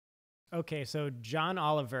Okay, so John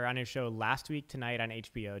Oliver on his show Last Week Tonight on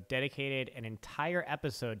HBO dedicated an entire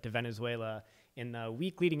episode to Venezuela in the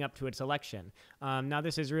week leading up to its election. Now,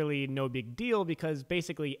 this is really no big deal because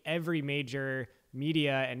basically every major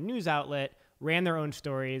media and news outlet ran their own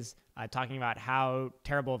stories talking about how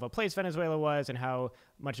terrible of a place Venezuela was and how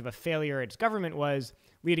much of a failure its government was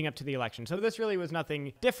leading up to the election. So this really was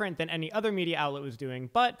nothing different than any other media outlet was doing.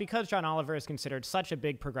 But because John Oliver is considered such a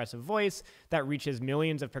big progressive voice that reaches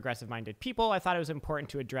millions of progressive-minded people, I thought it was important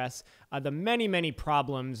to address the many, many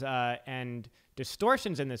problems and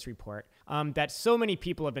distortions in this report that so many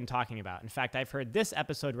people have been talking about. In fact, I've heard this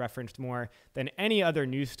episode referenced more than any other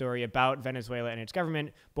news story about Venezuela and its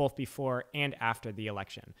government, both before and after the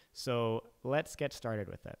election. So let's get started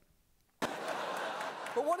with it.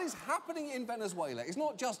 But what is happening in Venezuela is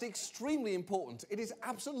not just extremely important, it is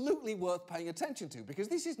absolutely worth paying attention to, because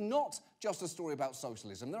this is not just a story about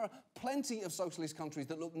socialism. There are plenty of socialist countries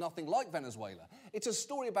that look nothing like Venezuela. It's a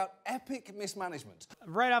story about epic mismanagement.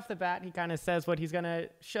 Right off the bat, he kind of says what he's going to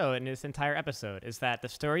show in this entire episode, is that the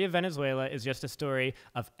story of Venezuela is just a story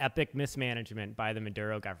of epic mismanagement by the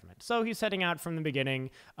Maduro government. So he's setting out from the beginning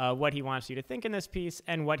what he wants you to think in this piece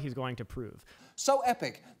and what he's going to prove. So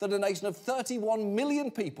epic that a nation of 31 million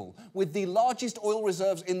people with the largest oil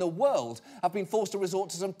reserves in the world have been forced to resort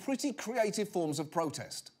to some pretty creative forms of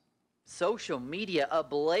protest. Social media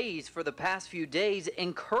ablaze for the past few days,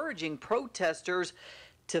 encouraging protesters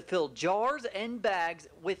to fill jars and bags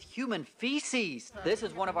with human feces. This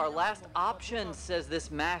is one of our last options, says this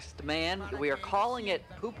masked man. We are calling it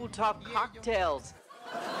poo-poo-top cocktails.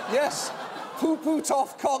 Yes,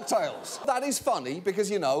 poo-poo-top cocktails. That is funny because,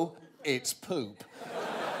 you know, it's poop.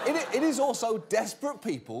 It is also desperate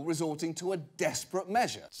people resorting to a desperate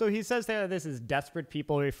measure. So he says there that this is desperate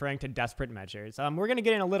people referring to desperate measures. We're going to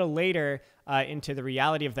get in a little later into the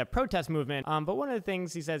reality of that protest movement. But one of the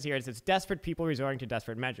things he says here is it's desperate people resorting to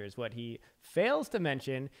desperate measures. What he fails to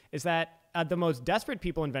mention is that the most desperate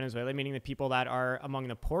people in Venezuela, meaning the people that are among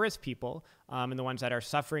the poorest people and the ones that are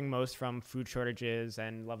suffering most from food shortages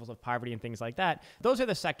and levels of poverty and things like that, those are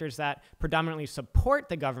the sectors that predominantly support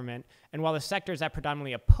the government. And while the sectors that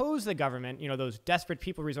predominantly oppose the government, you know, those desperate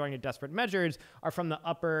people resorting to desperate measures, are from the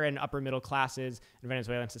upper and upper middle classes in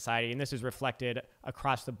Venezuelan society. And this is reflected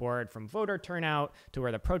across the board from voter turnout to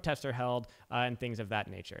where the protests are held and things of that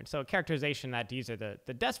nature. And so a characterization that these are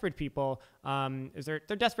the desperate people is they're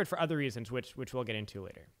desperate for other reasons, which we'll get into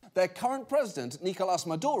later. Their current president, Nicolas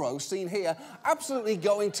Maduro, seen here absolutely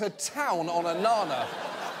going to town on a nana,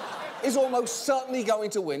 is almost certainly going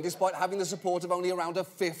to win despite having the support of only around a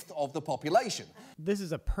fifth of the population. This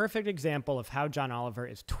is a perfect example of how John Oliver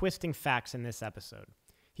is twisting facts in this episode.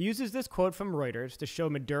 He uses this quote from Reuters to show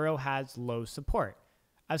Maduro has low support.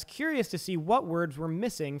 I was curious to see what words were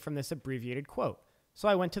missing from this abbreviated quote, so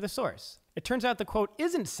I went to the source. It turns out the quote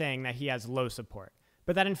isn't saying that he has low support,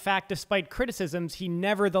 but that in fact, despite criticisms, he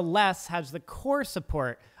nevertheless has the core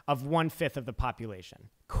support of 1/5 of the population.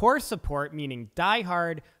 Core support meaning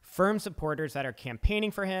die-hard, firm supporters that are campaigning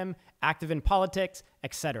for him, active in politics,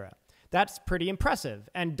 etc. That's pretty impressive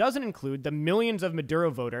and doesn't include the millions of Maduro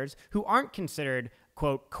voters who aren't considered,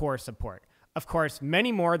 quote, core support. Of course,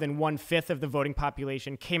 many more than 1/5 of the voting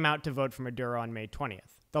population came out to vote for Maduro on May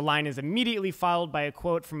 20th. The line is immediately followed by a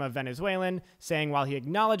quote from a Venezuelan saying while he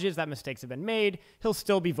acknowledges that mistakes have been made, he'll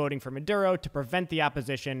still be voting for Maduro to prevent the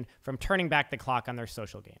opposition from turning back the clock on their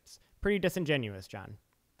social games. Pretty disingenuous, John.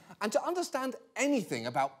 And to understand anything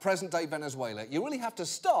about present-day Venezuela, you really have to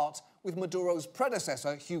start with Maduro's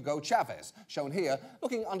predecessor, Hugo Chavez, shown here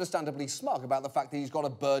looking understandably smug about the fact that he's got a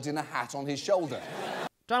bird in a hat on his shoulder.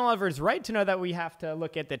 John Oliver is right to know that we have to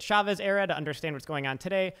look at the Chavez era to understand what's going on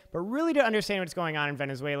today, but really to understand what's going on in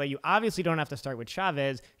Venezuela, you obviously don't have to start with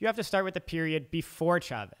Chavez, you have to start with the period before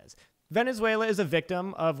Chavez. Venezuela is a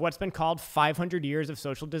victim of what's been called 500 years of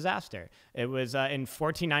social disaster. It was in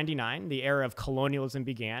 1499, the era of colonialism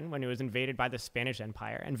began when it was invaded by the Spanish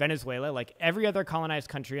Empire, and Venezuela, like every other colonized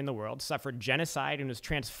country in the world, suffered genocide and was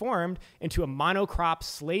transformed into a monocrop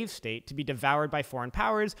slave state to be devoured by foreign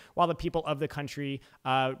powers, while the people of the country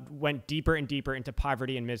went deeper and deeper into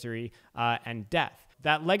poverty and misery and death.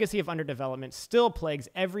 That legacy of underdevelopment still plagues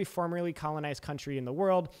every formerly colonized country in the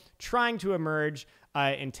world, trying to emerge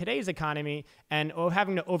in today's economy and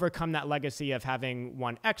having to overcome that legacy of having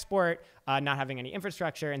one export, not having any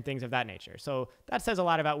infrastructure, and things of that nature. So that says a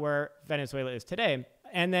lot about where Venezuela is today.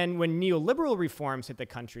 And then when neoliberal reforms hit the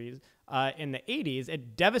countries in the 80s,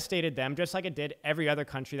 it devastated them just like it did every other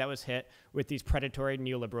country that was hit with these predatory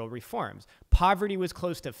neoliberal reforms. Poverty was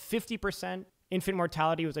close to 50%. Infant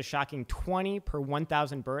mortality was a shocking 20 per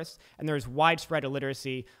 1,000 births, and there was widespread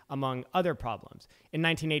illiteracy, among other problems. In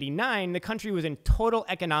 1989, the country was in total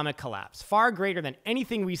economic collapse, far greater than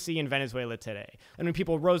anything we see in Venezuela today. And when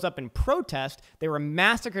people rose up in protest, they were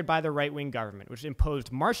massacred by the right-wing government, which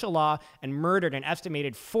imposed martial law and murdered an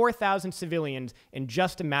estimated 4,000 civilians in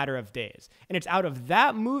just a matter of days. And it's out of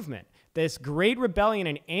that movement, this great rebellion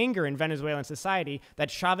and anger in Venezuelan society,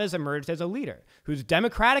 that Chavez emerged as a leader, whose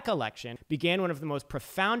democratic election began one of the most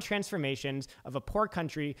profound transformations of a poor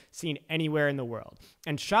country seen anywhere in the world.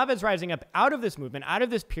 And Chavez rising up out of this movement, out of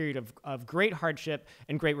this period of great hardship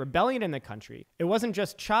and great rebellion in the country, it wasn't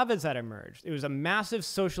just Chavez that emerged. It was a massive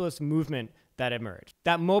socialist movement that emerged,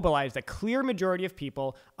 that mobilized a clear majority of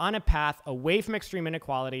people on a path away from extreme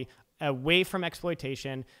inequality, away from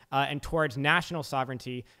exploitation, and towards national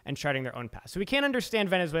sovereignty and charting their own path. So we can't understand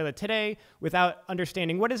Venezuela today without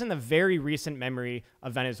understanding what is in the very recent memory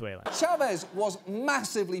of Venezuela. Chavez was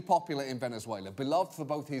massively popular in Venezuela, beloved for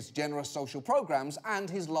both his generous social programs and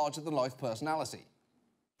his larger-than-life personality.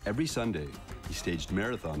 Every Sunday, he staged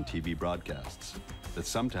marathon TV broadcasts that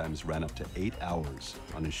sometimes ran up to 8 hours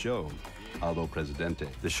on his show, Aldo Presidente.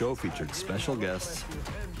 The show featured special guests,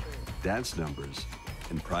 dance numbers,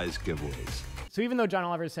 and prize giveaways. So even though John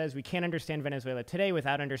Oliver says we can't understand Venezuela today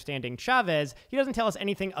without understanding Chavez, he doesn't tell us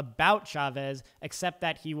anything about Chavez except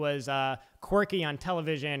that he was quirky on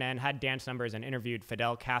television and had dance numbers and interviewed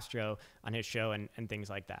Fidel Castro on his show and things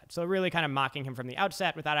like that. So really kind of mocking him from the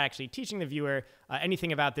outset without actually teaching the viewer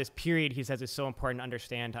anything about this period he says is so important to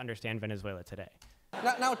understand Venezuela today.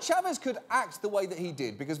 Now, Chavez could act the way that he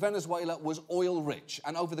did because Venezuela was oil rich,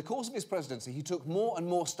 and over the course of his presidency, he took more and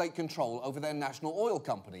more state control over their national oil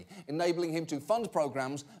company, enabling him to fund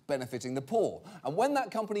programs benefiting the poor. And when that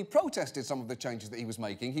company protested some of the changes that he was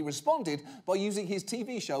making, he responded by using his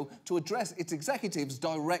TV show to address its executives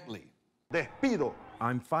directly. Despido.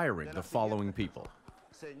 I'm firing the following people.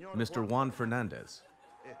 Mr. Juan Fernandez,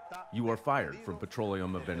 you are fired from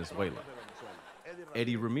Petroleum of Venezuela.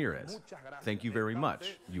 Eddie Ramirez, thank you very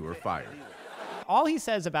much. You are fired. All he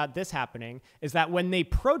says about this happening is that when they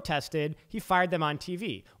protested, he fired them on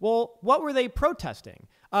TV. Well, what were they protesting?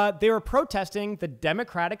 They were protesting the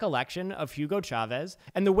democratic election of Hugo Chavez,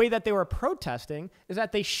 and the way that they were protesting is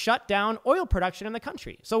that they shut down oil production in the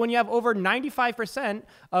country. So when you have over 95%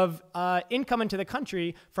 of income into the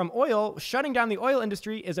country from oil, shutting down the oil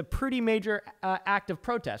industry is a pretty major act of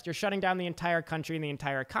protest. You're shutting down the entire country and the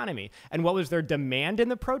entire economy. And what was their demand in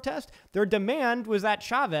the protest? Their demand was that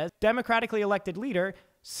Chavez, democratically elected leader,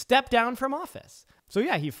 step down from office. So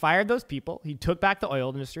yeah, he fired those people, he took back the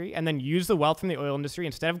oil industry, and then used the wealth from the oil industry.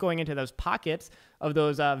 Instead of going into those pockets of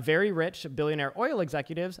those very rich billionaire oil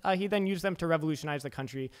executives, he then used them to revolutionize the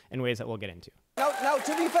country in ways that we'll get into. Now,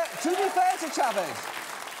 to be fair to Chavez,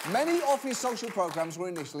 many of his social programs were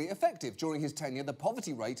initially effective. During his tenure, the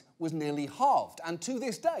poverty rate was nearly halved. And to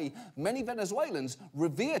this day, many Venezuelans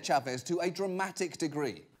revere Chavez to a dramatic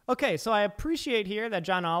degree. Okay, so I appreciate here that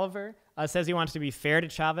John Oliver says he wants to be fair to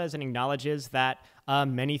Chavez and acknowledges that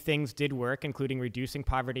many things did work, including reducing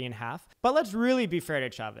poverty in half. But let's really be fair to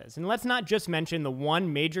Chavez, and let's not just mention the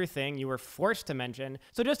one major thing you were forced to mention.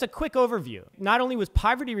 So just a quick overview. Not only was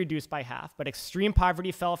poverty reduced by half, but extreme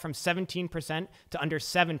poverty fell from 17% to under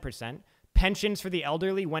 7%. Pensions for the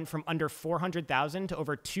elderly went from under 400,000 to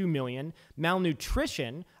over 2 million.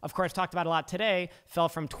 Malnutrition, of course, talked about a lot today, fell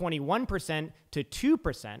from 21% to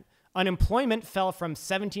 2%. Unemployment fell from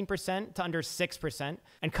 17% to under 6%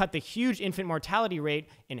 and cut the huge infant mortality rate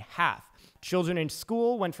in half. Children in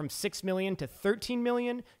school went from 6 million to 13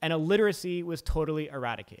 million, and illiteracy was totally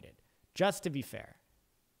eradicated. Just to be fair.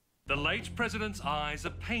 The late president's eyes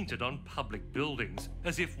are painted on public buildings,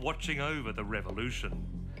 as if watching over the revolution.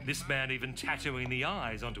 This man even tattooing the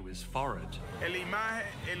eyes onto his forehead.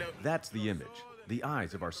 That's the image, the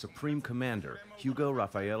eyes of our supreme commander, Hugo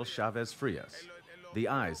Rafael Chavez Frias. The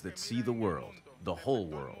eyes that see the world, the whole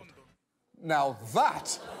world. Now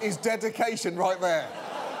that is dedication right there.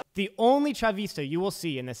 The only Chavista you will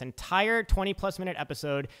see in this entire 20-plus minute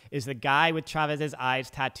episode is the guy with Chavez's eyes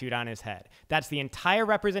tattooed on his head. That's the entire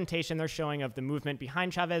representation they're showing of the movement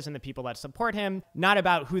behind Chavez and the people that support him, not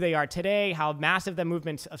about who they are today, how massive the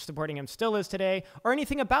movement of supporting him still is today, or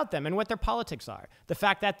anything about them and what their politics are. The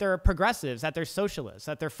fact that they're progressives, that they're socialists,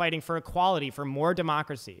 that they're fighting for equality, for more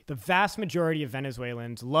democracy. The vast majority of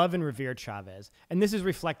Venezuelans love and revere Chavez, and this is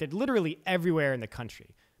reflected literally everywhere in the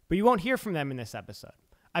country. But you won't hear from them in this episode.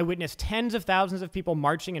 I witnessed tens of thousands of people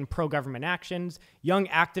marching in pro-government actions, young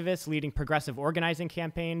activists leading progressive organizing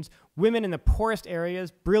campaigns, women in the poorest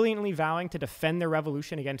areas brilliantly vowing to defend their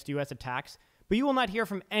revolution against U.S. attacks. but you will not hear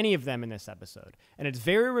from any of them in this episode. And it's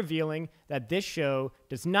very revealing that this show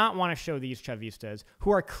does not want to show these Chavistas,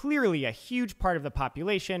 who are clearly a huge part of the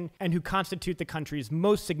population and who constitute the country's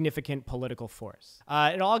most significant political force.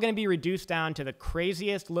 It's all going to be reduced down to the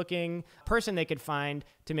craziest looking person they could find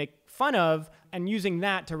to make fun of, and using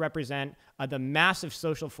that to represent the massive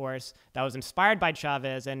social force that was inspired by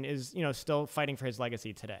Chavez and is, still fighting for his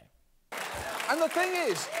legacy today. And the thing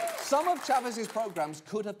is, some of Chavez's programs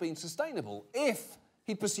could have been sustainable if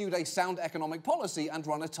he pursued a sound economic policy and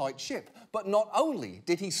run a tight ship. But not only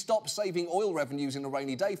did he stop saving oil revenues in a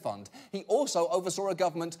rainy day fund, he also oversaw a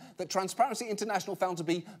government that Transparency International found to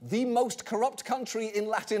be the most corrupt country in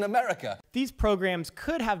Latin America. These programs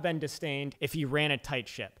could have been disdained if he ran a tight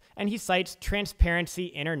ship. And he cites Transparency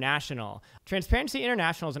International. Transparency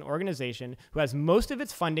International is an organization who has most of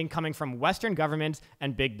its funding coming from Western governments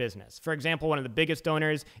and big business. For example, one of the biggest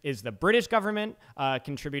donors is the British government,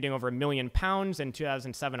 contributing over £1 million in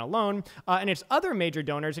 2007 alone. And its other major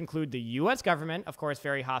donors include the US government, of course,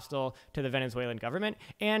 very hostile to the Venezuelan government.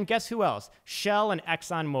 And guess who else? Shell and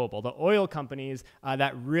ExxonMobil, the oil companies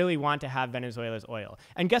that really want to have Venezuela's oil.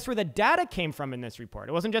 And guess where the data came from in this report?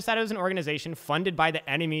 It wasn't just that it was an organization funded by the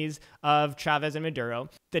enemies of Chavez and Maduro.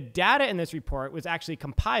 The data in this report was actually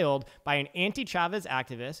compiled by an anti-Chavez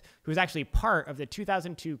activist who was actually part of the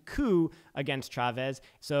 2002 coup against Chavez.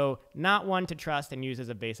 So not one to trust and use as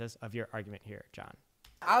a basis of your argument here, John.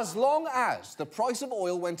 As long as the price of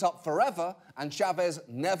oil went up forever and Chavez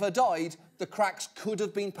never died, the cracks could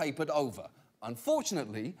have been papered over.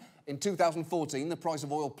 Unfortunately, in 2014, the price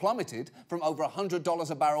of oil plummeted from over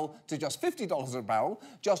 $100 a barrel to just $50 a barrel,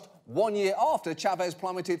 just 1 year after Chavez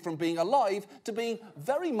plummeted from being alive to being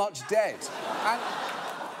very much dead.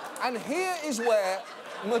 And here is where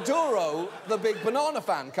Maduro, the big banana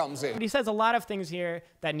fan, comes in. But he says a lot of things here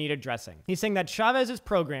that need addressing. He's saying that Chavez's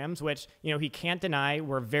programs, which, he can't deny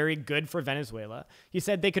were very good for Venezuela, he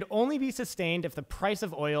said they could only be sustained if the price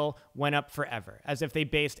of oil went up forever, as if they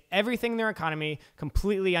based everything in their economy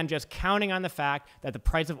completely on just counting on the fact that the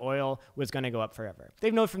price of oil was going to go up forever.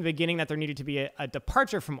 They've known from the beginning that there needed to be a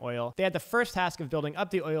departure from oil. They had the first task of building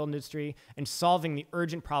up the oil industry and solving the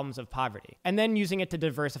urgent problems of poverty, and then using it to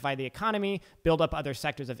diversify the economy, build up other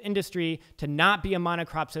sectors of industry, to not be a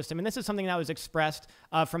monocrop system. And this is something that was expressed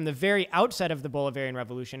from the very outset of the Bolivarian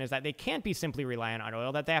Revolution, is that they can't be simply reliant on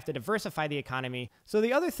oil, that they have to diversify the economy. So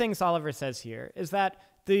the other thing Oliver says here is that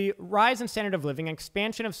the rise in standard of living and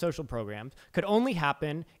expansion of social programs could only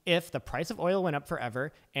happen if the price of oil went up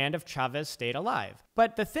forever and if Chavez stayed alive.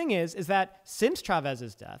 But the thing is that since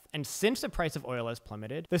Chavez's death and since the price of oil has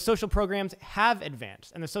plummeted, the social programs have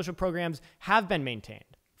advanced and the social programs have been maintained.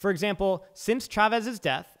 For example, since Chavez's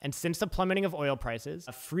death and since the plummeting of oil prices,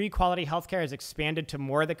 free quality healthcare has expanded to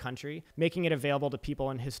more of the country, making it available to people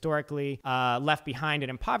in historically left behind and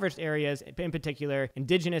impoverished areas, in particular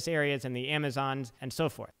indigenous areas in the Amazons and so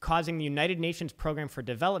forth, causing the United Nations Program for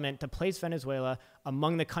Development to place Venezuela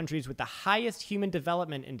among the countries with the highest human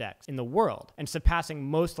development index in the world and surpassing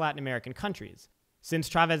most Latin American countries. Since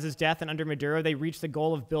Chavez's death and under Maduro, they reached the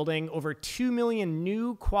goal of building over 2 million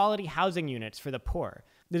new quality housing units for the poor.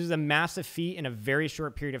 This is a massive feat in a very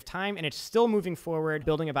short period of time, and it's still moving forward,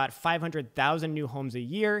 building about 500,000 new homes a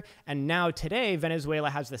year. And now today, Venezuela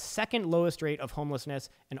has the second lowest rate of homelessness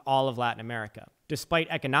in all of Latin America. Despite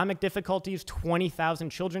economic difficulties, 20,000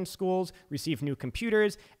 children's schools received new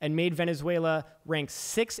computers and made Venezuela rank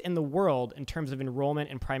 6th in the world in terms of enrollment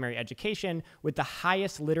in primary education, with the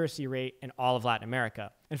highest literacy rate in all of Latin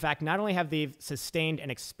America. In fact, not only have they sustained and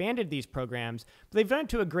expanded these programs, but they've done it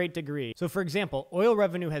to a great degree. So for example, oil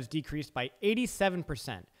revenue has decreased by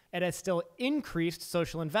 87%. It has still increased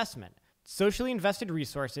social investment. Socially invested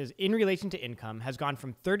resources in relation to income has gone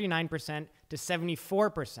from 39% to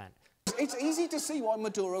 74%. It's easy to see why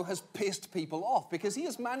Maduro has pissed people off, because he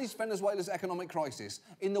has managed Venezuela's economic crisis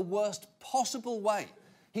in the worst possible way.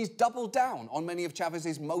 He's doubled down on many of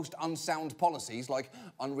Chavez's most unsound policies, like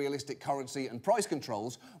unrealistic currency and price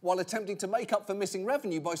controls, while attempting to make up for missing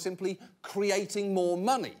revenue by simply creating more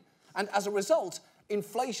money. And as a result,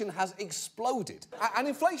 inflation has exploded. And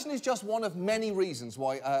inflation is just one of many reasons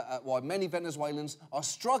why many Venezuelans are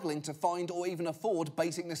struggling to find or even afford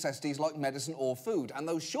basic necessities like medicine or food. And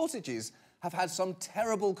those shortages have had some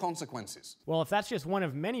terrible consequences. Well, if that's just one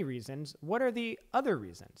of many reasons, what are the other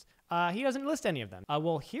reasons? He doesn't list any of them.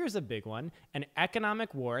 Well, here's a big one: an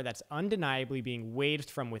economic war that's undeniably being waged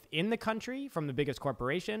from within the country, from the biggest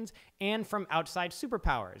corporations, and from outside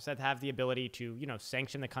superpowers that have the ability to,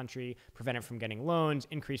 sanction the country, prevent it from getting loans,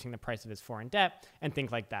 increasing the price of its foreign debt, and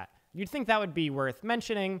things like that. You'd think that would be worth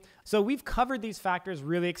mentioning. So we've covered these factors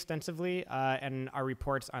really extensively in our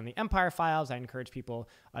reports on the Empire Files. I encourage people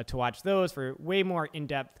to watch those for way more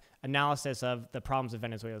in-depth analysis of the problems of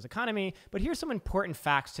Venezuela's economy. But here's some important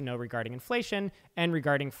facts to know regarding inflation and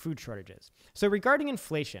regarding food shortages. So regarding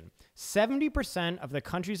inflation, 70% of the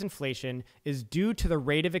country's inflation is due to the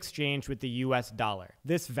rate of exchange with the US dollar.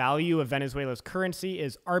 This value of Venezuela's currency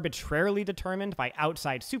is arbitrarily determined by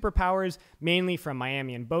outside superpowers, mainly from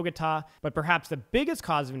Miami and Bogota. But perhaps the biggest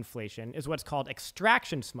cause of inflation is what's called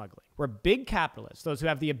extraction smuggling, where big capitalists, those who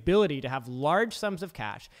have the ability to have large sums of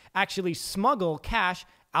cash, actually smuggle cash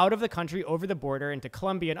out of the country over the border into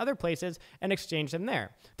Colombia and other places and exchange them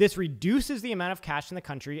there. This reduces the amount of cash in the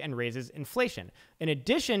country and raises inflation. In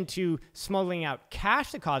addition to smuggling out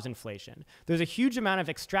cash to cause inflation, there's a huge amount of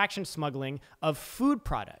extraction smuggling of food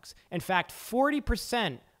products. In fact,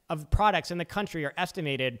 40% of products in the country are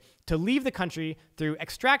estimated to leave the country through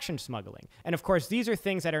extraction smuggling. And of course, these are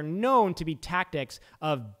things that are known to be tactics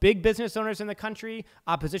of big business owners in the country,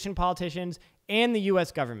 opposition politicians, and the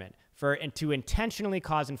US government to intentionally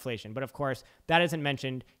cause inflation. But of course, that isn't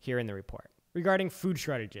mentioned here in the report. Regarding food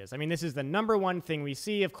shortages, I mean, this is the number one thing we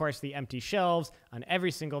see, of course, the empty shelves on every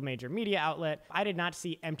single major media outlet. I did not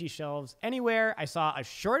see empty shelves anywhere. I saw a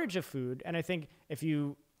shortage of food, and I think if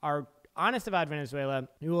you are honest about Venezuela,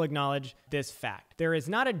 you will acknowledge this fact. There is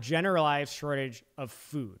not a generalized shortage of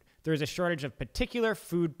food. There is a shortage of particular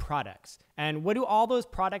food products. And what do all those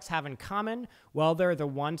products have in common? Well, they're the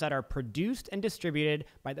ones that are produced and distributed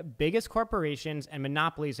by the biggest corporations and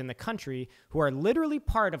monopolies in the country who are literally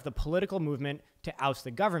part of the political movement to oust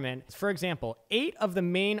the government. For example, 8 of the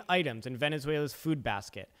main items in Venezuela's food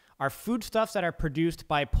basket are foodstuffs that are produced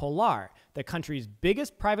by Polar, the country's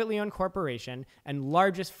biggest privately owned corporation and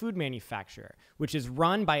largest food manufacturer, which is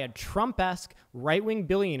run by a Trump-esque right-wing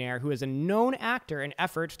billionaire who is a known actor in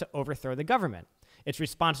efforts to overthrow the government. It's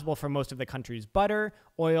responsible for most of the country's butter,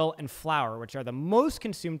 oil, and flour, which are the most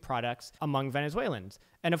consumed products among Venezuelans,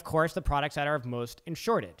 and of course, the products that are of most in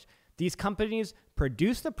shortage. These companies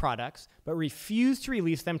produce the products, but refuse to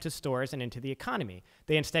release them to stores and into the economy.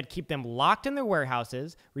 They instead keep them locked in their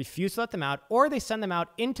warehouses, refuse to let them out, or they send them out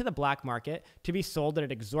into the black market to be sold at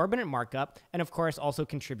an exorbitant markup, and of course also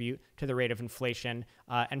contribute to the rate of inflation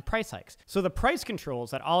and price hikes. So the price controls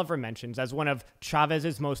that Oliver mentions as one of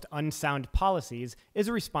Chavez's most unsound policies is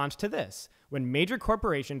a response to this. When major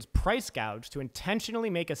corporations price gouge to intentionally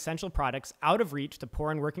make essential products out of reach to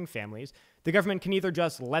poor and working families, the government can either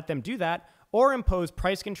just let them do that or impose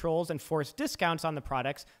price controls and force discounts on the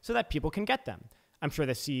products so that people can get them. I'm sure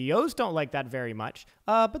the CEOs don't like that very much,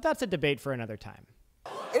 but that's a debate for another time.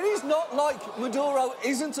 It is not like Maduro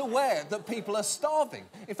isn't aware that people are starving.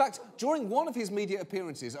 In fact, during one of his media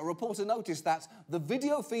appearances, a reporter noticed that the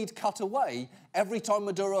video feed cut away every time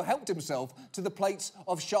Maduro helped himself to the plates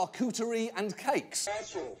of charcuterie and cakes.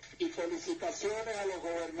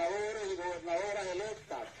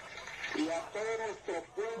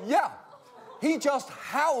 Yeah, he just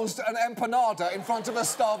housed an empanada in front of a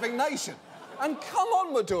starving nation. And come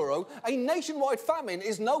on, Maduro, a nationwide famine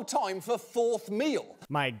is no time for fourth meal.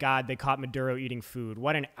 My God, they caught Maduro eating food.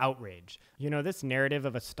 What an outrage. You know, this narrative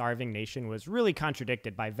of a starving nation was really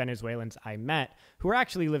contradicted by Venezuelans I met who were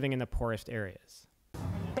actually living in the poorest areas.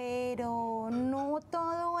 Pero no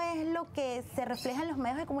todo es lo que se refleja en los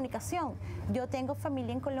medios de comunicación. Yo tengo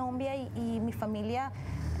familia en Colombia y mi familia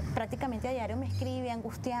prácticamente a diario me escribe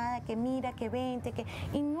angustiada, que mira, que vente, que...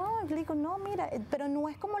 Y no, yo le digo, no, mira, pero no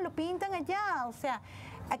es como lo pintan allá, o sea,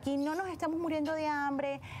 aquí no nos estamos muriendo de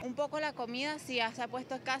hambre. Un poco la comida sí se ha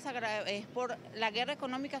puesto escasa, es por la guerra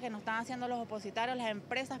económica que nos están haciendo los opositarios, las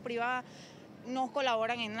empresas privadas no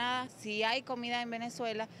colaboran en nada. Si hay comida en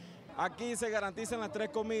Venezuela, aquí se garantizan las 3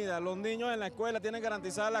 comidas. Los niños en la escuela tienen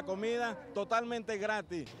garantizada la comida totalmente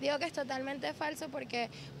gratis. Digo que es totalmente falso porque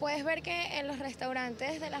puedes ver que en los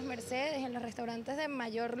restaurantes de las Mercedes, en los restaurantes de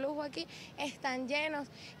mayor lujo aquí, están llenos.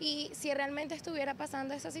 Y si realmente estuviera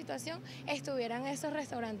pasando esa situación, estuvieran esos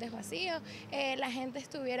restaurantes vacíos, la gente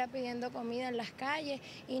estuviera pidiendo comida en las calles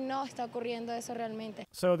y no está ocurriendo eso realmente.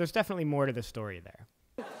 So there's definitely more to the story there.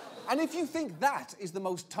 And if you think that is the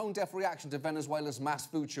most tone-deaf reaction to Venezuela's mass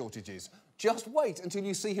food shortages, just wait until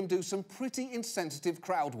you see him do some pretty insensitive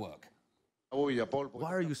crowd work.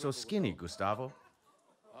 Why are you so skinny, Gustavo?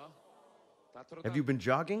 Have you been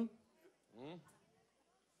jogging?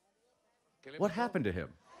 What happened to him?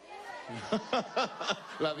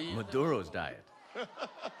 Maduro's diet.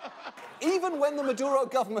 Even when the Maduro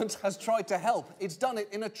government has tried to help, it's done it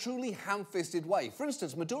in a truly ham-fisted way. For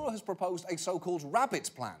instance, Maduro has proposed a so-called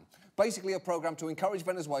rabbit plan, basically a program to encourage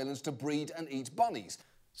Venezuelans to breed and eat bunnies.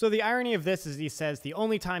 So the irony of this is he says the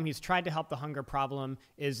only time he's tried to help the hunger problem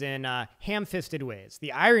is in ham-fisted ways.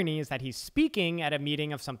 The irony is that he's speaking at a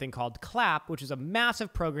meeting of something called CLAP, which is a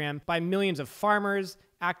massive program by millions of farmers,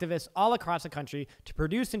 activists all across the country to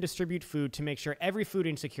produce and distribute food to make sure every food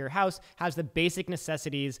insecure house has the basic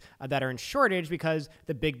necessities that are in shortage because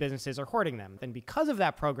the big businesses are hoarding them. And because of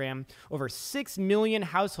that program, over 6 million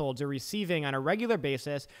households are receiving on a regular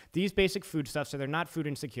basis these basic foodstuffs so they're not food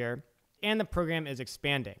insecure. And the program is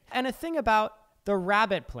expanding. And a thing about the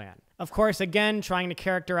rabbit plan. Of course, again, trying to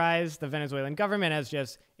characterize the Venezuelan government as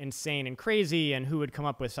just insane and crazy and who would come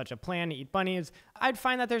up with such a plan to eat bunnies. I'd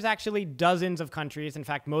find that there's actually dozens of countries. In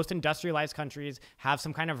fact, most industrialized countries have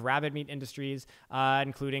some kind of rabbit meat industries,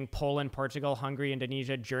 including Poland, Portugal, Hungary,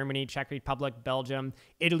 Indonesia, Germany, Czech Republic, Belgium,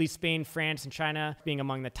 Italy, Spain, France, and China being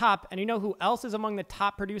among the top. And you know who else is among the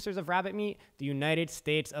top producers of rabbit meat? The United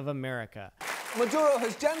States of America. Maduro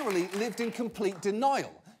has generally lived in complete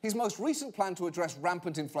denial. His most recent plan to address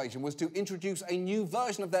rampant inflation was to introduce a new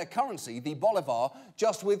version of their currency, the bolivar,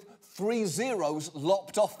 just with 3 zeros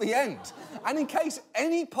lopped off the end. And in case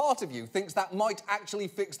any part of you thinks that might actually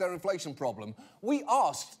fix their inflation problem, we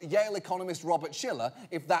asked Yale economist Robert Shiller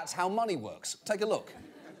if that's how money works. Take a look.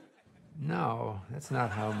 No, that's not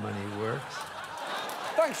how money works.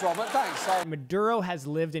 Thanks, Robert, thanks. Maduro has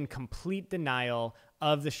lived in complete denial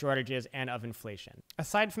of the shortages and of inflation.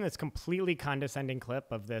 Aside from this completely condescending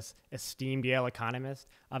clip of this esteemed Yale economist,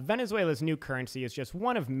 Venezuela's new currency is just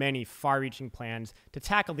one of many far-reaching plans to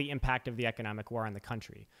tackle the impact of the economic war on the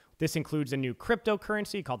country. This includes a new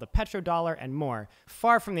cryptocurrency called the petrodollar and more,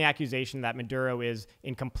 far from the accusation that Maduro is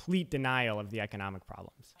in complete denial of the economic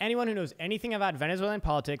problems. Anyone who knows anything about Venezuelan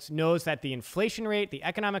politics knows that the inflation rate, the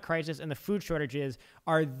economic crisis, and the food shortages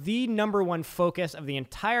are the #1 focus of the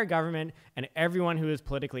entire government and everyone who is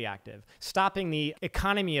politically active. Stopping the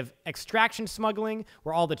economy of extraction smuggling,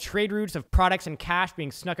 where all the trade routes of products and cash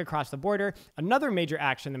being snuck across the border. Another major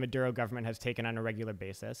action the Maduro government has taken on a regular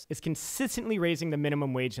basis is consistently raising the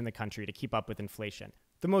minimum wage in the country to keep up with inflation.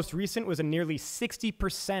 The most recent was a nearly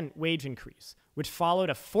 60% wage increase, which followed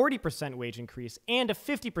a 40% wage increase and a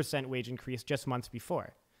 50% wage increase just months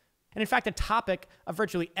before. And in fact, the topic of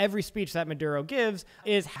virtually every speech that Maduro gives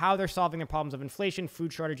is how they're solving the problems of inflation,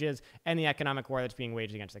 food shortages, and the economic war that's being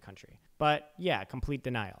waged against the country. But yeah, complete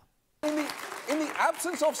denial. In the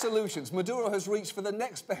absence of solutions, Maduro has reached for the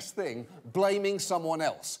next best thing, blaming someone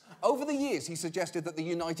else. Over the years, he suggested that the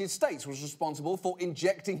United States was responsible for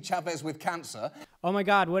injecting Chavez with cancer. Oh my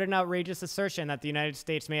God, what an outrageous assertion that the United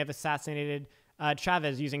States may have assassinated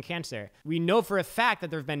Chavez using cancer. We know for a fact that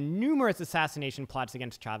there have been numerous assassination plots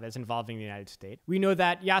against Chavez involving the United States. We know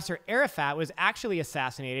that Yasser Arafat was actually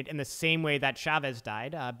assassinated in the same way that Chavez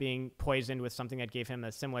died, being poisoned with something that gave him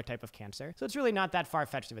a similar type of cancer. So it's really not that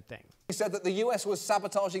far-fetched of a thing. He said that the US was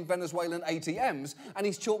sabotaging Venezuelan ATMs, and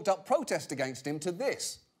he's chalked up protest against him to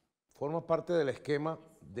this.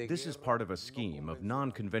 This is part of a scheme of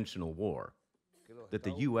non-conventional war that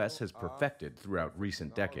the U.S. has perfected throughout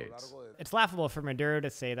recent decades. It's laughable for Maduro to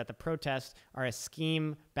say that the protests are a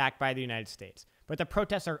scheme backed by the United States. But the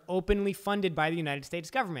protests are openly funded by the United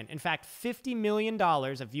States government. In fact, $50 million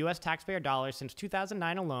of U.S. taxpayer dollars since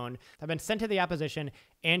 2009 alone have been sent to the opposition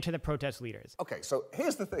and to the protest leaders. Okay, so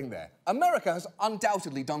here's the thing there. America has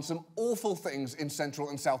undoubtedly done some awful things in Central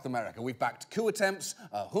and South America. We've backed coup attempts,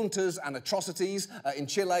 juntas and atrocities in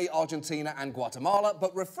Chile, Argentina and Guatemala.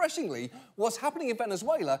 But refreshingly, what's happening in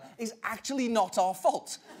Venezuela is actually not our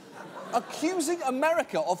fault. Accusing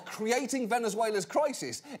America of creating Venezuela's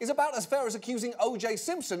crisis is about as fair as accusing O.J.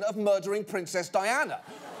 Simpson of murdering Princess Diana.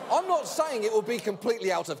 I'm not saying it will be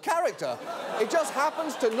completely out of character. It just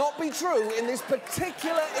happens to not be true in this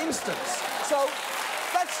particular instance. So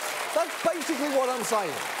that's basically what I'm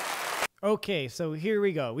saying. Okay, so here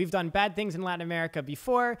we go. We've done bad things in Latin America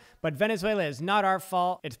before, but Venezuela is not our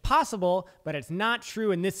fault. It's possible, but it's not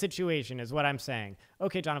true in this situation, is what I'm saying.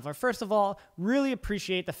 Okay, Jonathan, first of all, really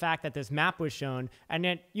appreciate the fact that this map was shown, and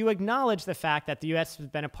that you acknowledge the fact that the U.S. has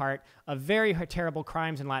been a part of very terrible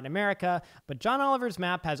crimes in Latin America, but John Oliver's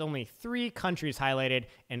map has only 3 countries highlighted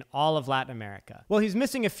in all of Latin America. Well, he's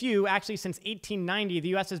missing a few. Actually, since 1890, the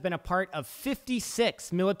U.S. has been a part of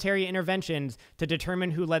 56 military interventions to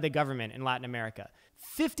determine who led the government in Latin America.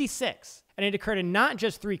 56. And it occurred in not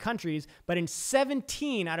just 3 countries, but in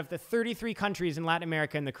 17 out of the 33 countries in Latin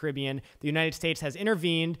America and the Caribbean, the United States has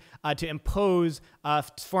intervened to impose a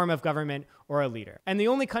form of government or a leader. And the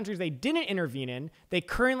only countries they didn't intervene in, they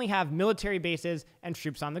currently have military bases and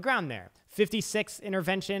troops on the ground there. 56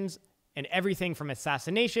 interventions and everything from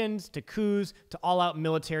assassinations to coups to all-out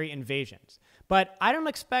military invasions. But I don't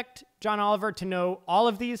expect John Oliver to know all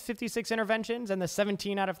of these 56 interventions and the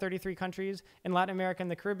 17 out of 33 countries in Latin America and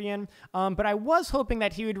the Caribbean. But I was hoping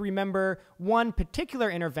that he would remember one particular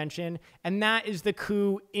intervention, and that is the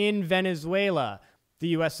coup in Venezuela. The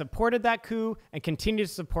U.S. supported that coup and continues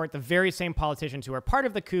to support the very same politicians who are part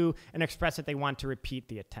of the coup and express that they want to repeat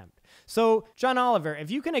the attempt. So, John Oliver, if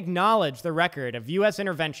you can acknowledge the record of U.S.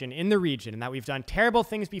 intervention in the region and that we've done terrible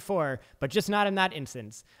things before, but just not in that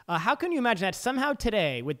instance, how can you imagine that somehow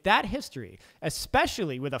today, with that history,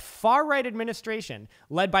 especially with a far-right administration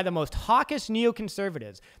led by the most hawkish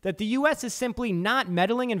neoconservatives, that the U.S. is simply not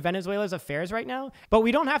meddling in Venezuela's affairs right now? But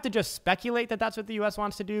we don't have to just speculate that that's what the U.S.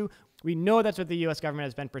 wants to do. We know that's what the U.S. government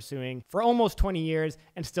has been pursuing for almost 20 years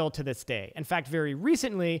and still to this day. In fact, very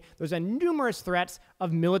recently, there's been numerous threats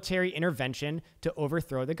of military intervention to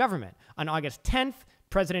overthrow the government. On August 10th,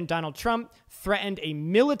 President Donald Trump threatened a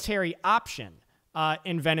military option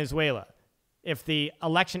in Venezuela if the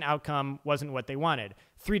election outcome wasn't what they wanted.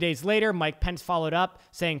 3 days later, Mike Pence followed up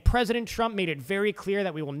saying President Trump made it very clear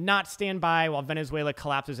that we will not stand by while Venezuela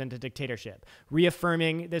collapses into dictatorship,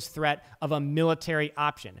 reaffirming this threat of a military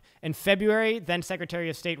option. In February, then Secretary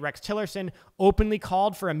of State Rex Tillerson openly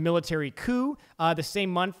called for a military coup. The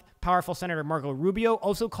same month, powerful Senator Marco Rubio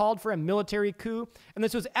also called for a military coup, and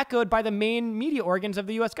this was echoed by the main media organs of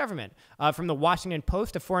the U.S. government. From the Washington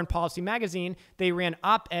Post to Foreign Policy magazine, they ran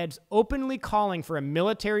op-eds openly calling for a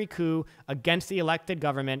military coup against the elected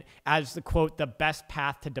government as the, quote, the best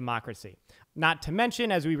path to democracy. Not to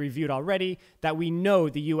mention, as we reviewed already, that we know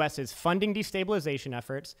the U.S. is funding destabilization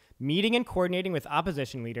efforts, meeting and coordinating with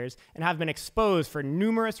opposition leaders, and have been exposed for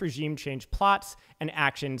numerous regime change plots and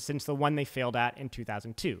actions since the one they failed at in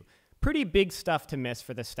 2002. Pretty big stuff to miss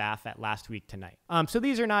for the staff at Last Week Tonight. So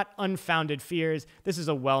these are not unfounded fears. This is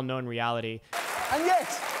a well-known reality. And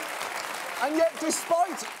yet,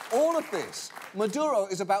 despite all of this, Maduro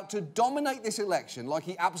is about to dominate this election like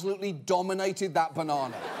he absolutely dominated that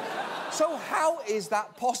banana. So how is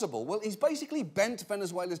that possible? Well, he's basically bent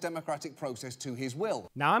Venezuela's democratic process to his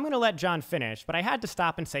will. Now, I'm going to let John finish, but I had to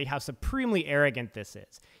stop and say how supremely arrogant this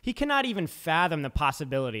is. He cannot even fathom the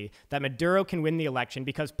possibility that Maduro can win the election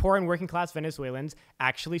because poor and working-class Venezuelans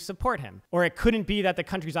actually support him. Or it couldn't be that the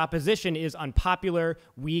country's opposition is unpopular,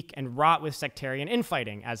 weak, and wrought with sectarian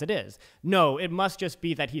infighting, as it is. No, it must just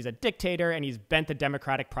be that he's a dictator and he's bent the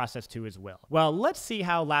democratic process to his will. Well, let's see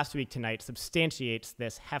how Last Week Tonight substantiates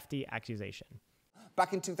this hefty accusation.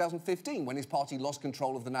 Back in 2015, when his party lost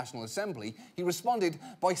control of the National Assembly, he responded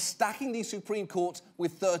by stacking the Supreme Court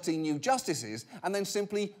with 13 new justices and then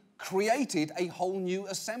simply created a whole new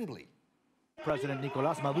assembly. President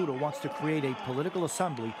Nicolás Maduro wants to create a political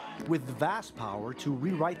assembly with vast power to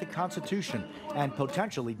rewrite the Constitution and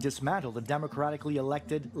potentially dismantle the democratically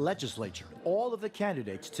elected legislature. All of the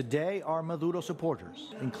candidates today are Maduro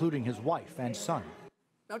supporters, including his wife and son.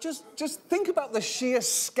 Now, just think about the sheer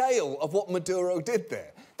scale of what Maduro did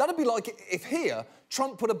there. That'd be like if here,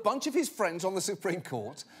 Trump put a bunch of his friends on the Supreme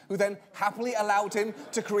Court, who then happily allowed him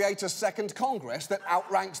to create a second Congress that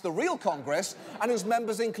outranks the real Congress, and whose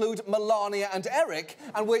members include Melania and Eric,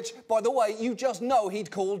 and which, by the way, you just know he'd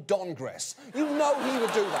call Dongress. You know he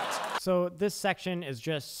would do that. So this section is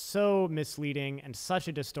just so misleading and such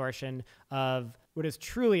a distortion of what is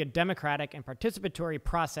truly a democratic and participatory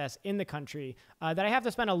process in the country that I have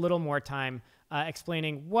to spend a little more time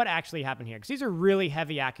explaining what actually happened here. Because these are really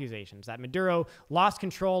heavy accusations that Maduro lost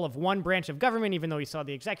control of one branch of government, even though he saw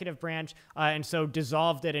the executive branch, and so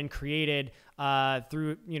dissolved it and created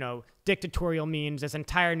through, dictatorial means this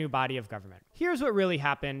entire new body of government. Here's what really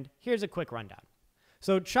happened. Here's a quick rundown.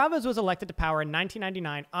 So Chavez was elected to power in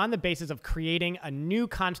 1999 on the basis of creating a new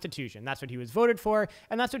constitution. That's what he was voted for,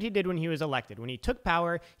 and that's what he did when he was elected. When he took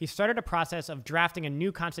power, he started a process of drafting a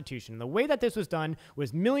new constitution. The way that this was done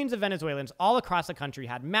was millions of Venezuelans all across the country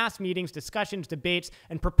had mass meetings, discussions, debates,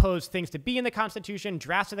 and proposed things to be in the constitution.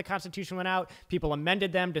 Drafts of the constitution went out, people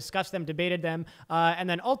amended them, discussed them, debated them, and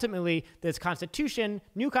then ultimately this constitution,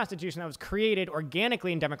 new constitution that was created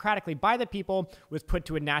organically and democratically by the people, was put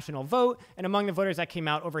to a national vote, and among the voters that came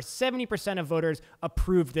out, over 70% of voters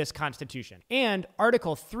approved this constitution. And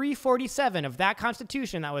Article 347 of that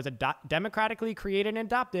constitution that was democratically created and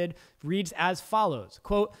adopted reads as follows,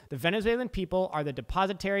 quote, "The Venezuelan people are the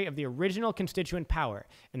depositary of the original constituent power,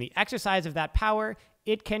 and the exercise of that power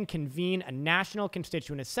it can convene a national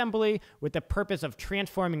constituent assembly with the purpose of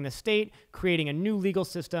transforming the state, creating a new legal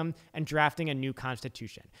system, and drafting a new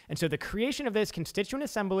constitution. And so the creation of this constituent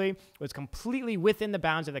assembly was completely within the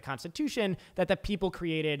bounds of the Constitution that the people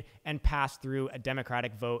created and passed through a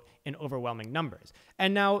democratic vote in overwhelming numbers.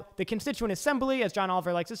 And now the Constituent Assembly, as John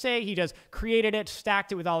Oliver likes to say, he just created it,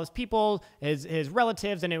 stacked it with all his people, his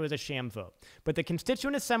relatives, and it was a sham vote. But the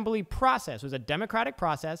Constituent Assembly process was a democratic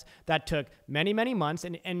process that took many, many months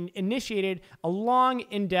and initiated a long,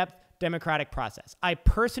 in-depth democratic process. I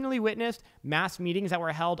personally witnessed mass meetings that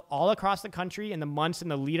were held all across the country in the months in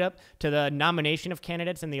the lead up to the nomination of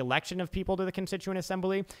candidates and the election of people to the Constituent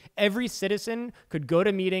Assembly. Every citizen could go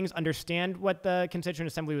to meetings, understand what the Constituent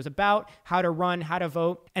Assembly was about, how to run, how to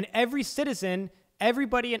vote, and every citizen,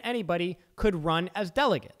 everybody and anybody could run as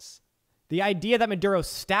delegates. The idea that Maduro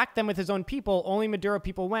stacked them with his own people, only Maduro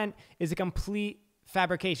people went, is a complete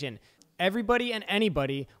fabrication. Everybody and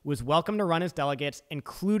anybody was welcome to run as delegates,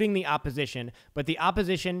 including the opposition, but the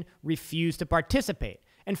opposition refused to participate.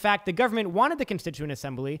 In fact, the government wanted the Constituent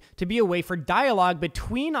Assembly to be a way for dialogue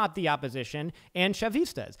between the opposition and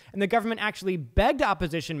Chavistas. And the government actually begged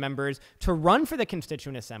opposition members to run for the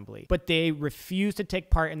Constituent Assembly, but they refused to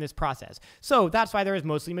take part in this process. So that's why there was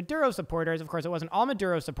mostly Maduro supporters. Of course, it wasn't all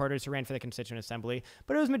Maduro supporters who ran for the Constituent Assembly,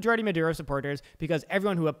 but it was majority Maduro supporters because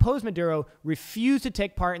everyone who opposed Maduro refused to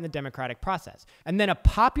take part in the democratic process. And then a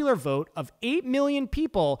popular vote of 8 million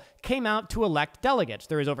people came out to elect delegates.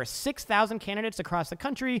 There was over 6,000 candidates across the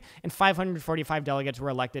country, and 545 delegates were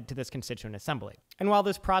elected to this Constituent Assembly. And while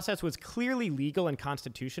this process was clearly legal and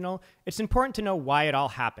constitutional, it's important to know why it all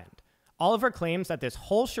happened. Oliver claims that this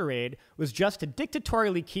whole charade was just to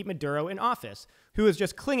dictatorially keep Maduro in office, who was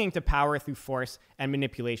just clinging to power through force and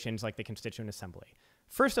manipulations like the Constituent Assembly.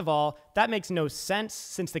 First of all, that makes no sense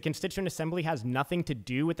since the Constituent Assembly has nothing to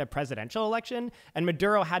do with the presidential election, and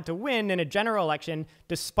Maduro had to win in a general election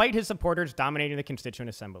despite his supporters dominating the Constituent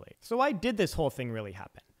Assembly. So why did this whole thing really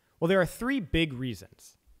happen? Well, there are 3 big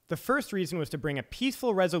reasons. The first reason was to bring a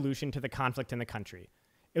peaceful resolution to the conflict in the country.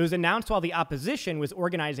 It was announced while the opposition was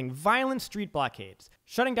organizing violent street blockades,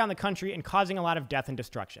 shutting down the country and causing a lot of death and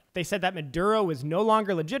destruction. They said that Maduro was no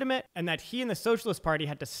longer legitimate and that he and the Socialist Party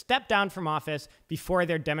had to step down from office before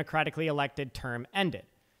their democratically elected term ended.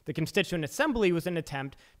 The Constituent Assembly was an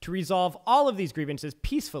attempt to resolve all of these grievances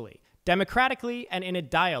peacefully, democratically, and in a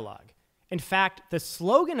dialogue. In fact, the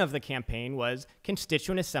slogan of the campaign was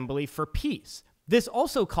Constituent Assembly for Peace. This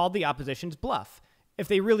also called the opposition's bluff. If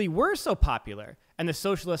they really were so popular, and the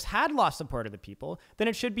socialists had lost support of the people, then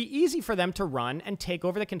it should be easy for them to run and take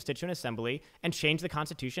over the Constituent Assembly and change the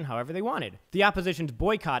Constitution however they wanted. The opposition's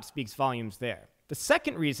boycott speaks volumes there. The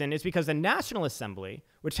second reason is because the National Assembly,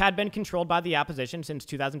 which had been controlled by the opposition since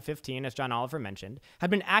 2015, as John Oliver mentioned, had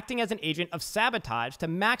been acting as an agent of sabotage to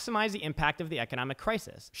maximize the impact of the economic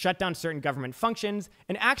crisis, shut down certain government functions,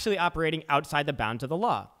 and actually operating outside the bounds of the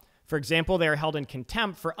law. For example, they are held in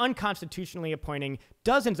contempt for unconstitutionally appointing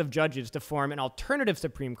dozens of judges to form an alternative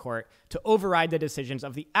Supreme Court to override the decisions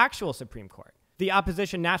of the actual Supreme Court. The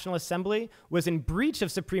opposition National Assembly was in breach of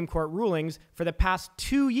Supreme Court rulings for the past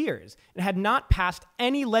 2 years and had not passed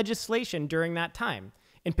any legislation during that time.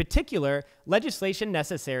 In particular, legislation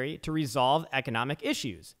necessary to resolve economic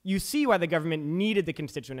issues. You see why the government needed the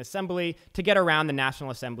Constituent Assembly to get around the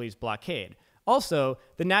National Assembly's blockade. Also,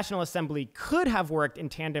 the National Assembly could have worked in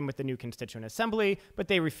tandem with the new Constituent Assembly, but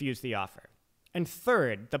they refused the offer. And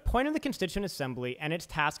third, the point of the Constituent Assembly and its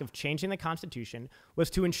task of changing the Constitution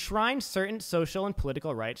was to enshrine certain social and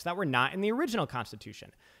political rights that were not in the original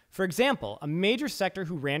Constitution. For example, a major sector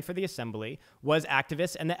who ran for the Assembly was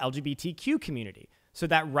activists in the LGBTQ community, so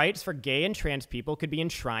that rights for gay and trans people could be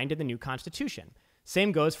enshrined in the new Constitution.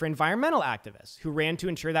 Same goes for environmental activists, who ran to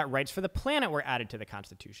ensure that rights for the planet were added to the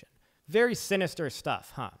Constitution. Very sinister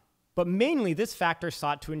stuff, huh? But mainly, this factor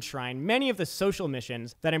sought to enshrine many of the social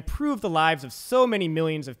missions that improve the lives of so many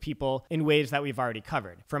millions of people in ways that we've already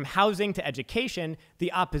covered. From housing to education,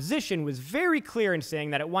 the opposition was very clear in saying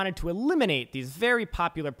that it wanted to eliminate these very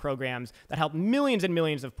popular programs that help millions and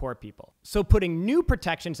millions of poor people. So putting new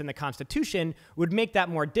protections in the Constitution would make that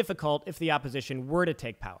more difficult if the opposition were to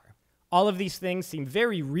take power. All of these things seem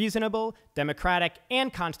very reasonable, democratic,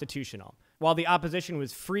 and constitutional. While the opposition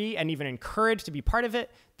was free and even encouraged to be part of it,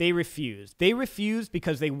 they refused. They refused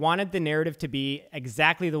because they wanted the narrative to be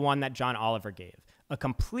exactly the one that John Oliver gave. A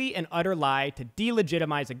complete and utter lie to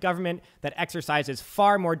delegitimize a government that exercises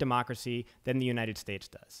far more democracy than the United States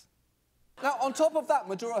does. Now, on top of that,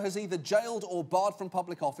 Maduro has either jailed or barred from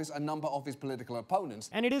public office a number of his political opponents.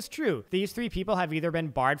 And it is true. These 3 people have either been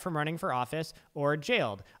barred from running for office or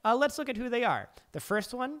jailed. Let's look at who they are. The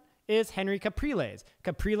first one is Henry Capriles.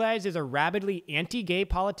 Capriles is a rabidly anti-gay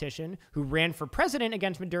politician who ran for president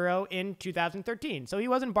against Maduro in 2013. So he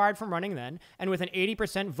wasn't barred from running then, and with an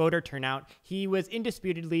 80% voter turnout, he was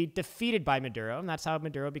indisputably defeated by Maduro, and that's how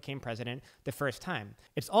Maduro became president the first time.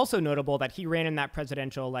 It's also notable that he ran in that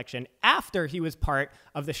presidential election after he was part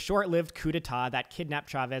of the short-lived coup d'etat that kidnapped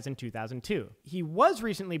Chavez in 2002. He was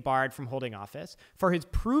recently barred from holding office for his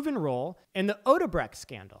proven role in the Odebrecht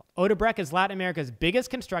scandal. Odebrecht is Latin America's biggest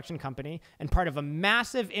construction company and part of a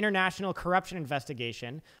massive international corruption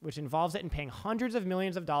investigation, which involves it in paying hundreds of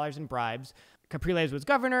millions of dollars in bribes. Capriles was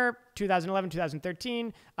governor, 2011,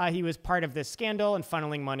 2013. He was part of this scandal and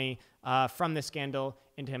funneling money from the scandal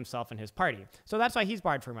into himself and his party. So that's why he's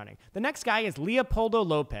barred from running. The next guy is Leopoldo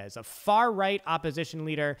Lopez, a far-right opposition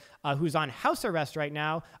leader who's on house arrest right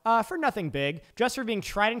now for nothing big, just for being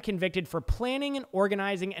tried and convicted for planning and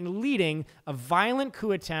organizing and leading a violent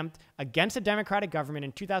coup attempt against a democratic government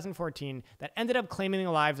in 2014 that ended up claiming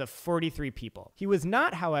the lives of 43 people. He was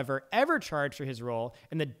not, however, ever charged for his role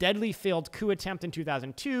in the deadly failed coup attempt in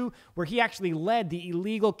 2002, where he actually led the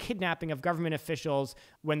illegal kidnapping of government officials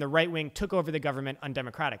when the right wing took over the government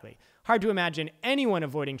undemocratically. Hard to imagine anyone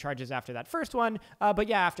avoiding charges after that first one, but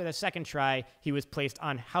yeah, after the second try, he was placed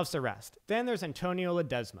on house arrest. Then there's Antonio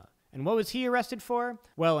Ledesma. And what was he arrested for?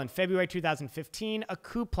 Well, in February 2015, a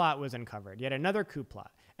coup plot was uncovered, yet another coup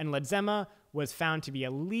plot. And Ledesma was found to be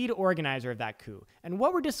a lead organizer of that coup. And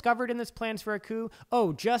what were discovered in this plans for a coup?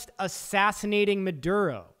 Oh, just assassinating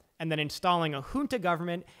Maduro, and then installing a junta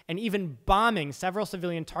government and even bombing several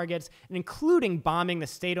civilian targets, and including bombing the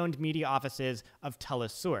state-owned media offices of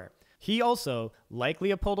Telesur. He also, like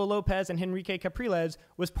Leopoldo Lopez and Henrique Capriles,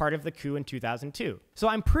 was part of the coup in 2002. So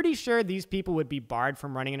I'm pretty sure these people would be barred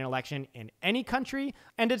from running an election in any country,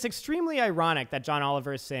 and it's extremely ironic that John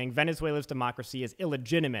Oliver is saying Venezuela's democracy is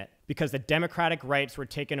illegitimate because the democratic rights were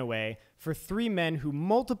taken away for three men who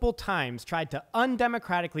multiple times tried to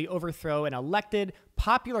undemocratically overthrow an elected,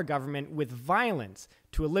 popular government with violence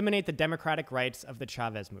to eliminate the democratic rights of the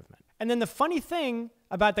Chavez movement. And then the funny thing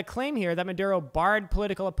about the claim here that Maduro barred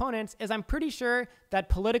political opponents is I'm pretty sure that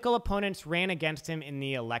political opponents ran against him in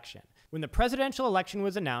the election. When the presidential election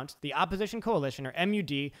was announced, the opposition coalition, or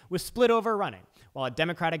MUD, was split over running. While a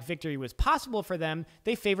democratic victory was possible for them,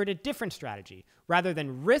 they favored a different strategy. Rather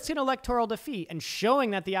than risk an electoral defeat and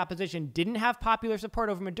showing that the opposition didn't have popular support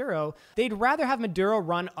over Maduro, they'd rather have Maduro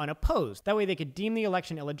run unopposed. That way they could deem the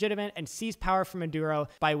election illegitimate and seize power from Maduro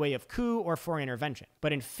by way of coup or foreign intervention.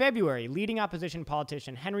 But in February, leading opposition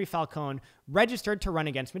politician Henry Falcone registered to run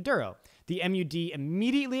against Maduro. The MUD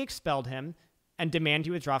immediately expelled him and demanded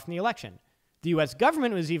he withdraw from the election. The US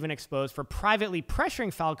government was even exposed for privately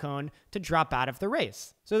pressuring Falcone to drop out of the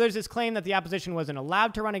race. So there's this claim that the opposition wasn't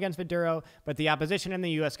allowed to run against Maduro, but the opposition and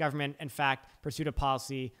the US government, in fact, pursued a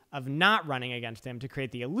policy of not running against him to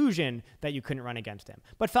create the illusion that you couldn't run against him.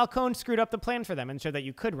 But Falcone screwed up the plan for them and showed that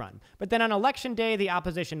you could run. But then on election day, the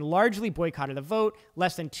opposition largely boycotted the vote.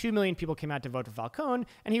 Less than 2 million people came out to vote for Falcone,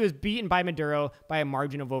 and he was beaten by Maduro by a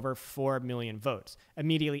margin of over 4 million votes.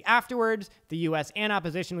 Immediately afterwards, the US and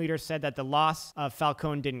opposition leaders said that the loss of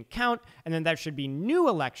Falcone didn't count, and then there should be new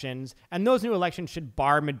elections, and those new elections should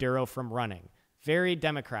bar Maduro from running. Very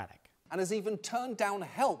democratic. And has even turned down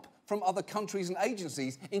help from other countries and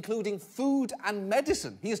agencies, including food and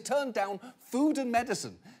medicine. He has turned down food and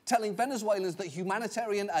medicine, telling Venezuelans that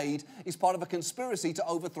humanitarian aid is part of a conspiracy to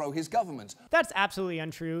overthrow his government. That's absolutely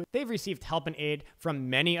untrue. They've received help and aid from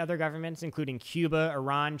many other governments, including Cuba,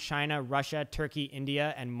 Iran, China, Russia, Turkey,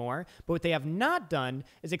 India, and more. But what they have not done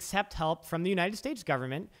is accept help from the United States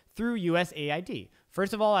government through USAID.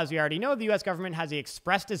 First of all, as we already know, the US government has the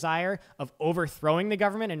express desire of overthrowing the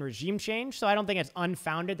government and regime change, so I don't think it's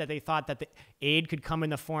unfounded that they thought that the aid could come in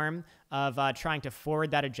the form of trying to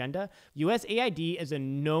forward that agenda. USAID is a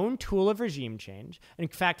known tool of regime change. In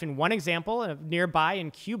fact, in one example, nearby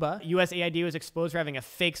in Cuba, USAID was exposed for having a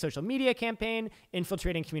fake social media campaign,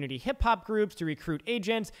 infiltrating community hip-hop groups to recruit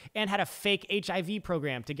agents, and had a fake HIV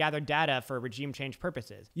program to gather data for regime change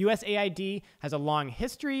purposes. USAID has a long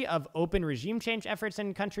history of open regime change efforts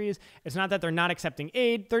in countries. It's not that they're not accepting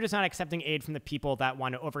aid, they're just not accepting aid from the people that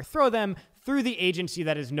want to overthrow them through the agency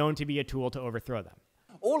that is known to be a tool to overthrow them.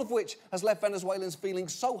 All of which has left Venezuelans feeling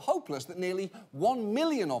so hopeless that nearly 1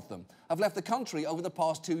 million of them have left the country over the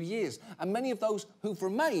past 2 years. And many of those who've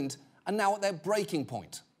remained are now at their breaking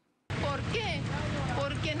point. ¿Por qué?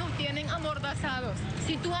 Porque nos tienen amordazados.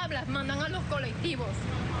 Si tú hablas, mandan a los colectivos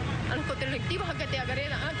a que te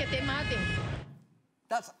agredan, a que te maten.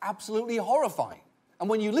 That's absolutely horrifying. And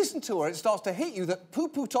when you listen to her, it starts to hit you that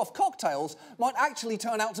poo-poo tough cocktails might actually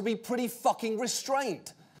turn out to be pretty fucking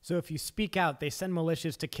restrained. So if you speak out, they send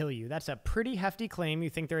militias to kill you. That's a pretty hefty claim. You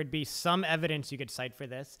think there would be some evidence you could cite for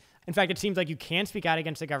this. In fact, it seems like you can speak out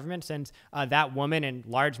against the government since that woman and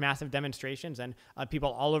large, massive demonstrations and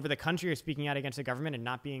people all over the country are speaking out against the government and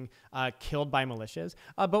not being killed by militias.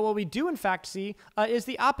 But what we do, in fact, see is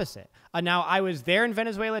the opposite. Now, I was there in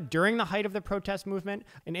Venezuela during the height of the protest movement.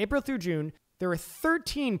 In April through June, there were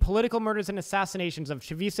 13 political murders and assassinations of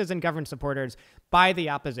Chavistas and government supporters by the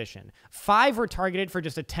opposition. 5 were targeted for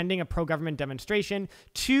just attending a pro-government demonstration.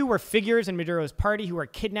 2 were figures in Maduro's party who were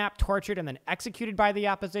kidnapped, tortured, and then executed by the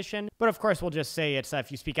opposition. But of course, we'll just say it's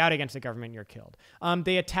if you speak out against the government, you're killed.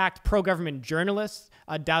 They attacked pro-government journalists,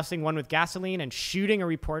 dousing one with gasoline and shooting a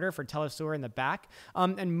reporter for Telesur in the back.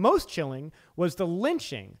 And most chilling was the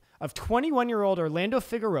lynching of 21-year-old Orlando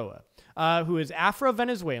Figueroa, who is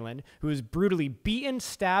Afro-Venezuelan, who was brutally beaten,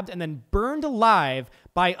 stabbed, and then burned alive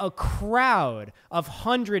by a crowd of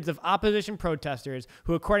hundreds of opposition protesters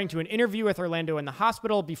who, according to an interview with Orlando in the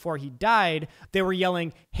hospital before he died, they were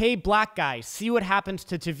yelling, "Hey, black guy, see what happens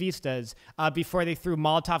to Chavistas," before they threw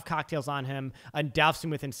Molotov cocktails on him and doused him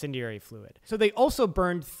with incendiary fluid. So they also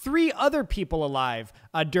burned 3 other people alive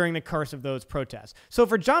during the course of those protests. So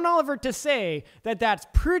for John Oliver to say that that's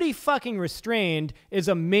pretty fucking restrained is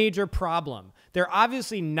a major problem. They're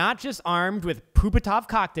obviously not just armed with Pupatov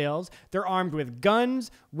cocktails, they're armed with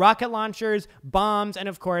guns, rocket launchers, bombs, and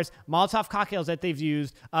of course, Molotov cocktails that they've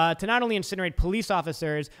used to not only incinerate police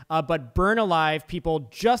officers, but burn alive people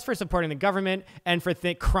just for supporting the government and for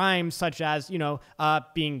crimes such as,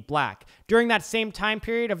 being black. During that same time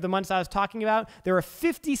period of the months I was talking about, there were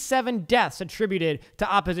 57 deaths attributed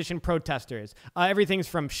to opposition protesters. Everything's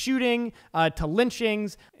from shooting to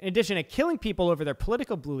lynchings, in addition to killing people over their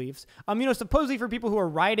political beliefs. Supposedly for people who are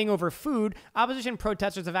rioting over food, opposition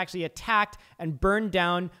protesters have actually attacked and burned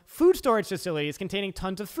down food storage facilities containing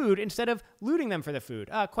tons of food instead of looting them for the food.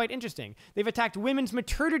 Quite interesting. They've attacked women's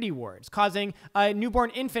maternity wards, causing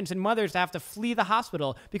newborn infants and mothers to have to flee the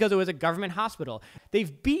hospital because it was a government hospital.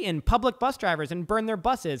 They've beaten public bus drivers and burned their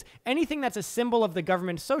buses. Anything that's a symbol of the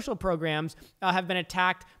government's social programs have been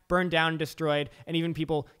attacked, burned down, destroyed, and even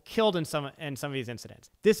people killed in some of these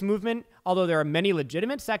incidents. This movement, although there are many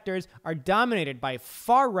legitimate sectors, are dominated by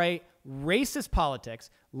far-right, racist politics,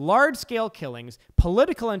 large-scale killings,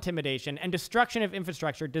 political intimidation, and destruction of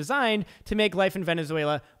infrastructure designed to make life in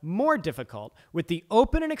Venezuela more difficult, with the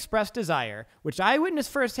open and expressed desire, which I witnessed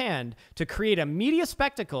firsthand, to create a media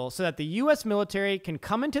spectacle so that the U.S. military can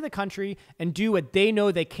come into the country and do what they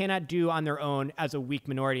know they cannot do on their own as a weak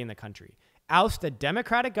minority in the country. Oust a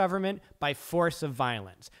democratic government by force of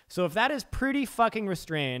violence. So if that is pretty fucking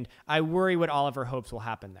restrained, I worry what Oliver hopes will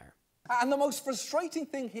happen there. And the most frustrating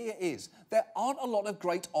thing here is there aren't a lot of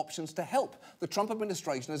great options to help. The Trump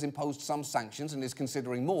administration has imposed some sanctions and is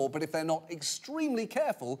considering more, but if they're not extremely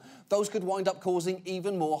careful, those could wind up causing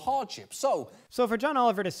even more hardship. So for John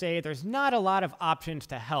Oliver to say there's not a lot of options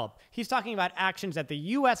to help, he's talking about actions that the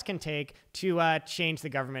U.S. can take to change the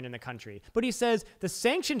government in the country. But he says the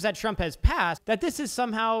sanctions that Trump has passed, that this is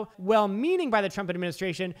somehow well-meaning by the Trump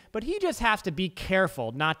administration, but he just has to be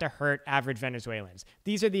careful not to hurt average Venezuelans.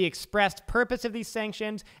 These are the expressed purpose of these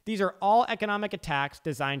sanctions. These are all economic attacks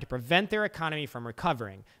designed to prevent their economy from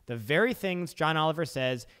recovering. The very things John Oliver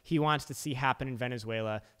says he wants to see happen in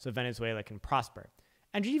Venezuela so Venezuela can prosper.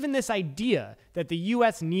 And even this idea that the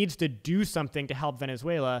U.S. needs to do something to help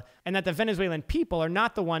Venezuela and that the Venezuelan people are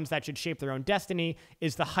not the ones that should shape their own destiny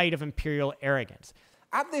is the height of imperial arrogance.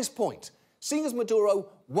 At this point, seeing as Maduro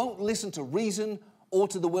won't listen to reason or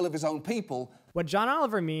to the will of his own people, what John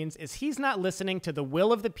Oliver means is he's not listening to the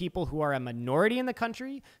will of the people who are a minority in the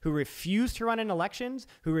country, who refuse to run in elections,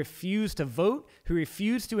 who refuse to vote, who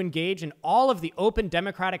refuse to engage in all of the open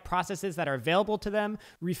democratic processes that are available to them,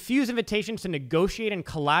 refuse invitations to negotiate and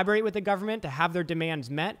collaborate with the government to have their demands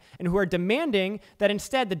met, and who are demanding that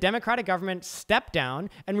instead the democratic government step down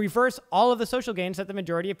and reverse all of the social gains that the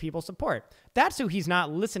majority of people support. That's who he's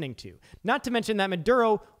not listening to. Not to mention that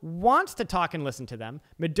Maduro wants to talk and listen to them.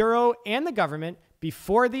 Maduro and the government,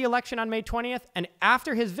 before the election on May 20th and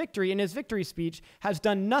after his victory in his victory speech, has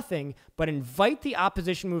done nothing but invite the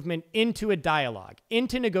opposition movement into a dialogue,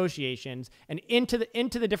 into negotiations, and into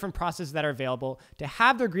the different processes that are available to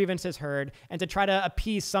have their grievances heard and to try to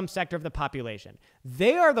appease some sector of the population.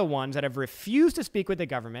 They are the ones that have refused to speak with the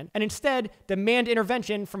government and instead demand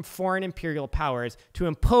intervention from foreign imperial powers to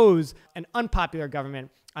impose an unpopular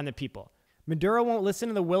government on the people. Maduro won't listen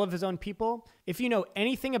to the will of his own people. If you know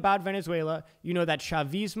anything about Venezuela, you know that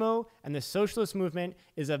Chavismo and the socialist movement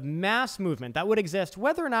is a mass movement that would exist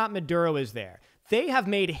whether or not Maduro is there. They have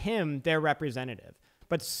made him their representative.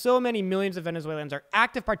 but so many millions of Venezuelans are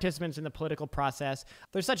active participants in the political process.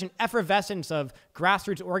 There's such an effervescence of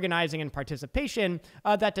grassroots organizing and participation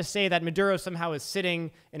that to say that Maduro somehow is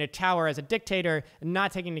sitting in a tower as a dictator and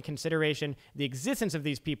not taking into consideration the existence of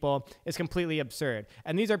these people is completely absurd.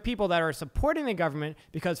 And these are people that are supporting the government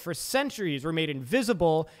because for centuries were made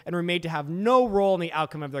invisible and were made to have no role in the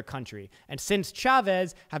outcome of their country. And since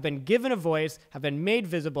Chavez, have been given a voice, have been made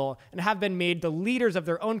visible, and have been made the leaders of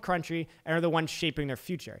their own country and are the ones shaping their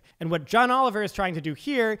future. And what John Oliver is trying to do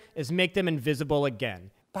here is make them invisible again.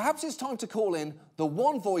 Perhaps it's time to call in the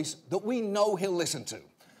one voice that we know he'll listen to.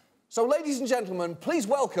 So, ladies and gentlemen, please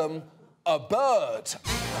welcome a bird.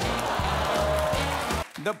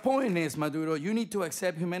 The point is, Maduro, you need to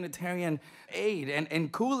accept humanitarian aid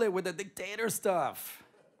and cool it with the dictator stuff.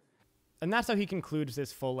 And that's how he concludes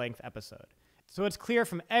this full-length episode. So it's clear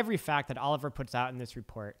from every fact that Oliver puts out in this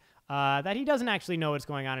report that he doesn't actually know what's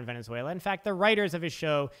going on in Venezuela. In fact, the writers of his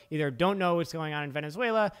show either don't know what's going on in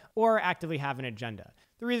Venezuela or actively have an agenda.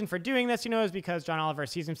 The reason for doing this, is because John Oliver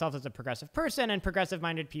sees himself as a progressive person, and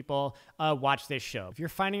progressive-minded people watch this show. If you're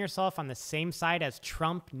finding yourself on the same side as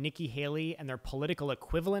Trump, Nikki Haley, and their political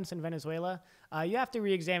equivalents in Venezuela, you have to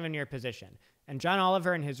re-examine your position. And John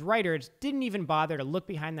Oliver and his writers didn't even bother to look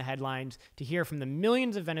behind the headlines to hear from the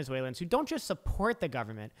millions of Venezuelans who don't just support the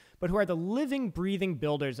government, but who are the living, breathing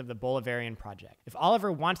builders of the Bolivarian project. If Oliver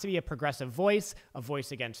wants to be a progressive voice, a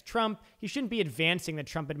voice against Trump, he shouldn't be advancing the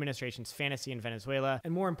Trump administration's fantasy in Venezuela,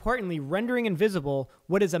 and more importantly, rendering invisible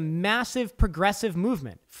what is a massive progressive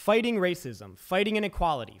movement, fighting racism, fighting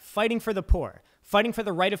inequality, fighting for the poor, fighting for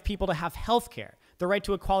the right of people to have health care, the right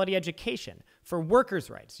to a quality education, for workers'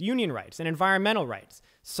 rights, union rights, and environmental rights,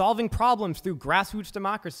 solving problems through grassroots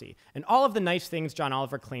democracy, and all of the nice things John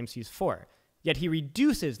Oliver claims he's for. Yet he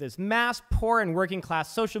reduces this mass poor and working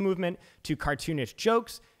class social movement to cartoonish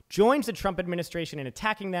jokes, joins the Trump administration in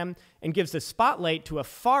attacking them, and gives the spotlight to a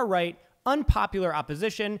far-right, unpopular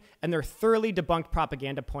opposition and their thoroughly debunked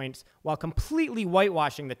propaganda points, while completely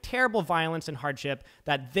whitewashing the terrible violence and hardship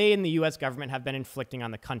that they and the US government have been inflicting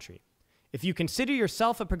on the country. If you consider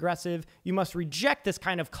yourself a progressive, you must reject this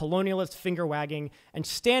kind of colonialist finger-wagging and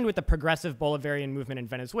stand with the progressive Bolivarian movement in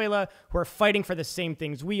Venezuela, who are fighting for the same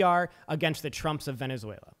things we are against the Trumps of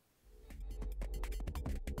Venezuela.